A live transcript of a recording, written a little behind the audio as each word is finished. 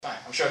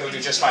I'm sure he'll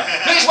do just fine.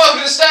 Please welcome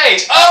to the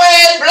stage,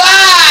 Owen Black!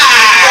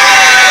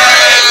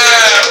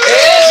 It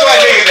is who I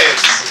think it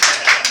is.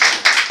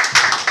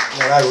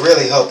 Man, I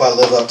really hope I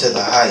live up to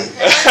the hype.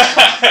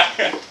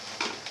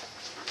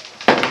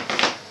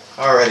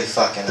 Already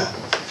fucking up.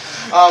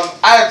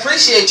 I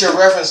appreciate your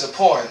reference to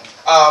porn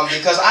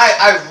because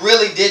I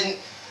really didn't.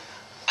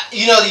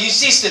 You know, you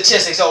see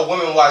statistics, oh,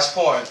 women watch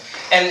porn.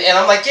 And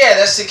I'm like, yeah,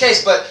 that's the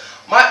case. But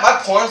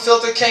my porn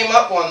filter came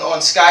up on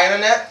Sky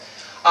Internet.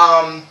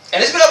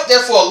 And it's been up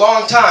there for a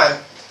long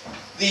time.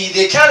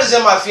 The account is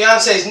in my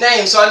fiance's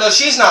name, so I know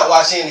she's not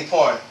watching any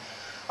porn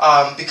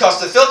because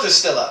the filter's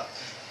still up.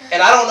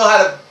 And I don't know how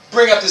to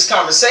bring up this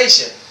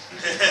conversation.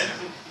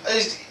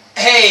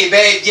 Hey,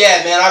 babe,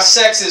 yeah, man, our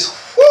sex is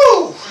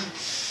whoo.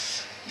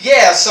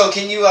 Yeah, so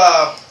can you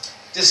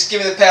just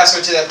give me the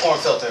password to that porn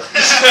filter?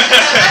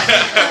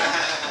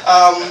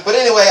 But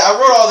anyway, I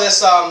wrote all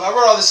this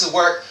at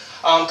work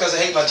because I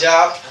hate my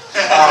job.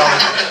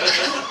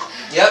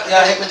 Yep,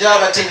 I hate my job.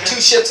 I take 2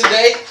 shits a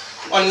day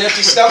on an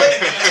empty stomach.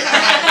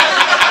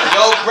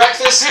 No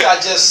breakfast. I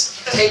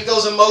just take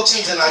those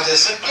emotions and I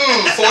just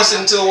force it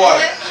into the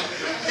water.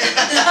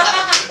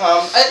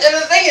 And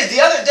the thing is,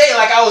 the other day,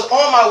 like I was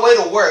on my way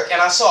to work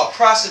and I saw a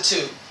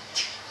prostitute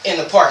in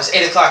the park. It's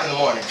 8 o'clock in the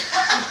morning.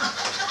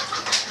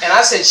 And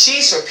I said,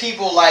 she's for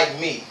people like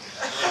me.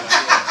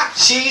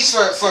 She's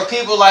for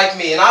people like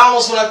me. And I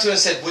almost went up to her and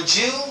said, would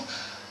you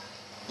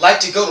like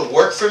to go to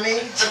work for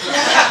me?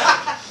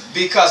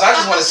 Because I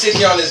just want to sit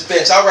here on this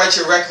bench. I'll write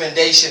your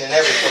recommendation and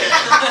everything.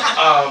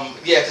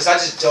 Yeah, because I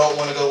just don't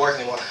want to go to work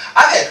anymore.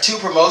 I've had 2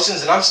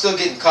 promotions and I'm still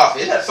getting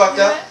coffee. Isn't that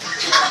fucked up?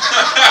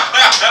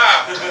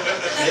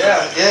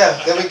 Yeah,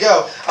 there we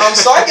go.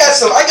 So I got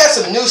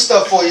some new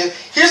stuff for you.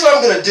 Here's what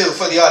I'm gonna do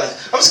for the audience.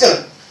 I'm just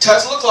gonna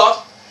touch the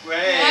cloth.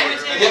 I'm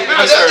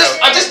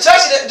just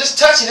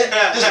touching it,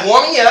 just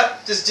warming you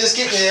up, just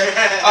getting there,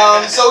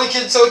 so we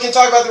can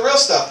talk about the real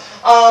stuff.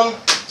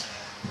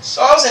 So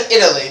I was in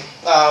Italy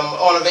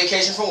on a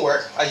vacation from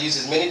work. I used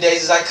as many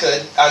days as I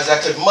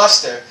could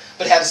muster,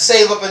 but had to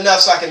save up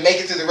enough so I could make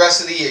it through the rest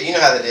of the year. You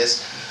know how that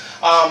is.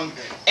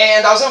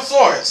 And I was in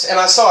Florence, and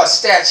I saw a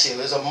statue.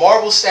 It was a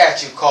marble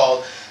statue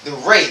called The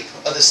Rape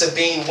of the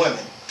Sabine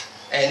Women.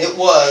 And it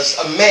was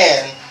a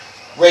man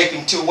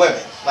raping 2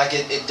 women. Like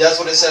it does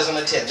what it says on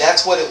the tin.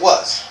 That's what it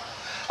was.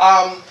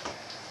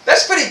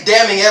 That's pretty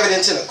damning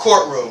evidence in a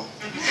courtroom.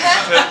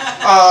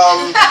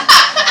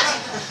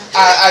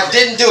 I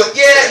didn't do it.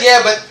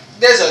 Yeah, but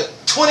there's a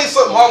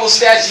 20-foot marble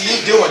statue,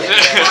 you doing it.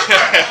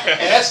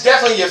 And that's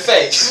definitely your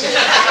face.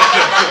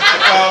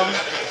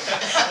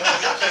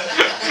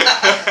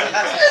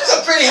 It's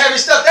some pretty heavy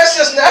stuff. That's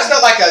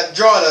not like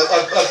drawing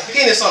a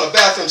penis on a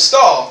bathroom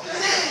stall.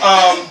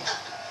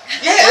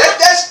 Yeah,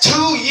 that's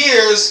 2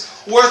 years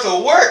worth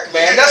of work,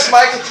 man. That's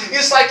like,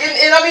 it's like,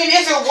 and I mean,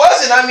 if it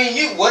wasn't, I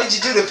mean, what did you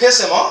do to piss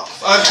him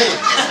off? I mean,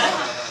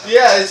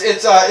 yeah,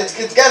 it's got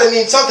to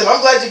mean something.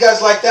 I'm glad you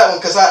guys like that one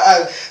because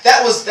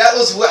that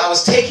was what I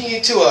was taking you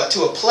to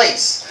a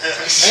place.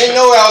 I didn't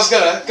know where I was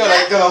gonna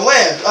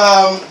land.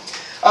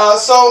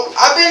 So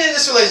I've been in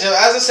this relationship.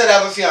 As I said,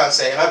 I have a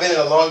fiance, and I've been in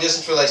a long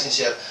distance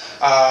relationship.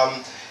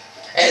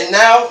 And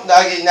now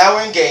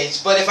we're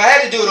engaged. But if I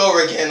had to do it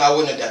over again, I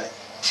wouldn't have done it.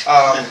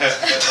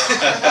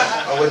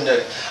 I wouldn't do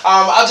it.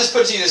 I'll just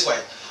put it to you this way.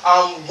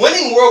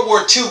 Winning World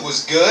War II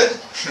was good,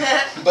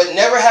 but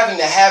never having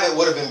to have it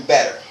would have been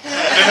better.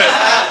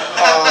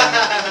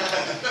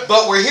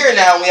 But we're here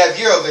now and we have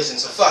Eurovision,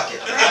 so fuck it.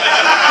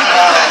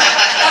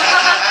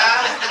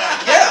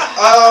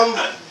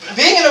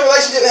 Being in a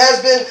relationship has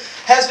been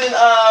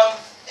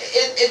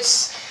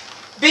it's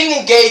being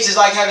engaged is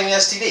like having an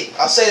STD.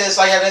 I'll say this,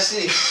 like having an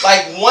STD.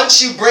 Like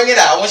once you bring it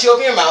out, once you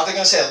open your mouth, they're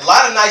gonna say a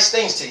lot of nice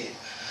things to you.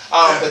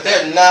 But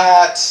they're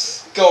not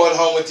going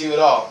home with you at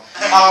all.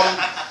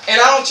 And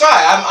I don't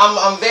try.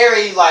 I'm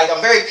very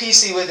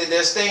PC with it.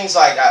 There's things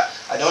like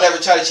I don't ever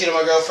try to cheat on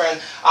my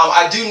girlfriend.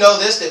 I do know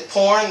this, that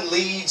porn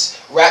leads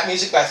rap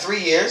music by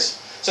 3 years.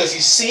 So if you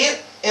see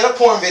it in a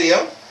porn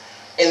video,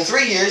 in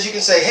 3 years you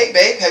can say, hey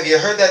babe, have you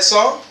heard that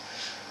song?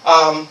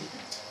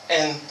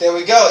 And there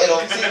we go. I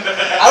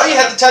don't even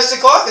have to touch the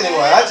cloth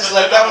anymore. I just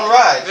let that one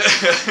ride.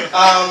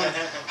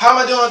 How am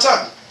I doing on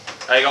time?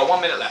 You got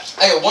 1 minute left.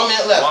 I got 1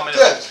 minute left. 1 minute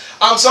Good. left.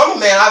 So I'm a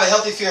man. I have a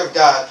healthy fear of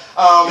God.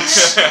 I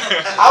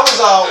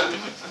was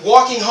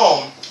walking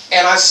home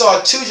and I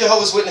saw 2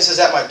 Jehovah's Witnesses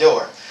at my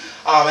door,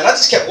 and I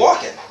just kept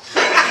walking.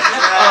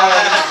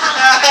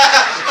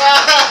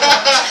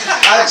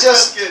 I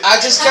just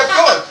kept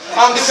going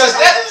because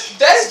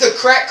that is the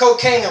crack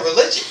cocaine of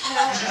religion.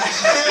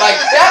 Like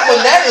that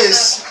one,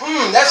 that's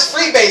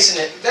freebasing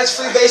it. That's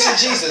freebasing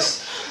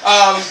Jesus.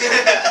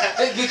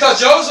 Because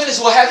Jehovah's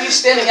Witnesses will have you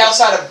standing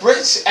outside of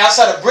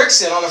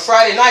Brixton on a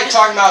Friday night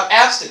talking about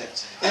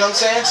abstinence. You know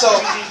what I'm saying? So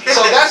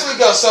that's where we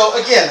go. So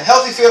again,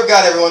 healthy fear of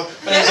God, everyone.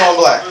 My name's Owen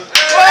Black.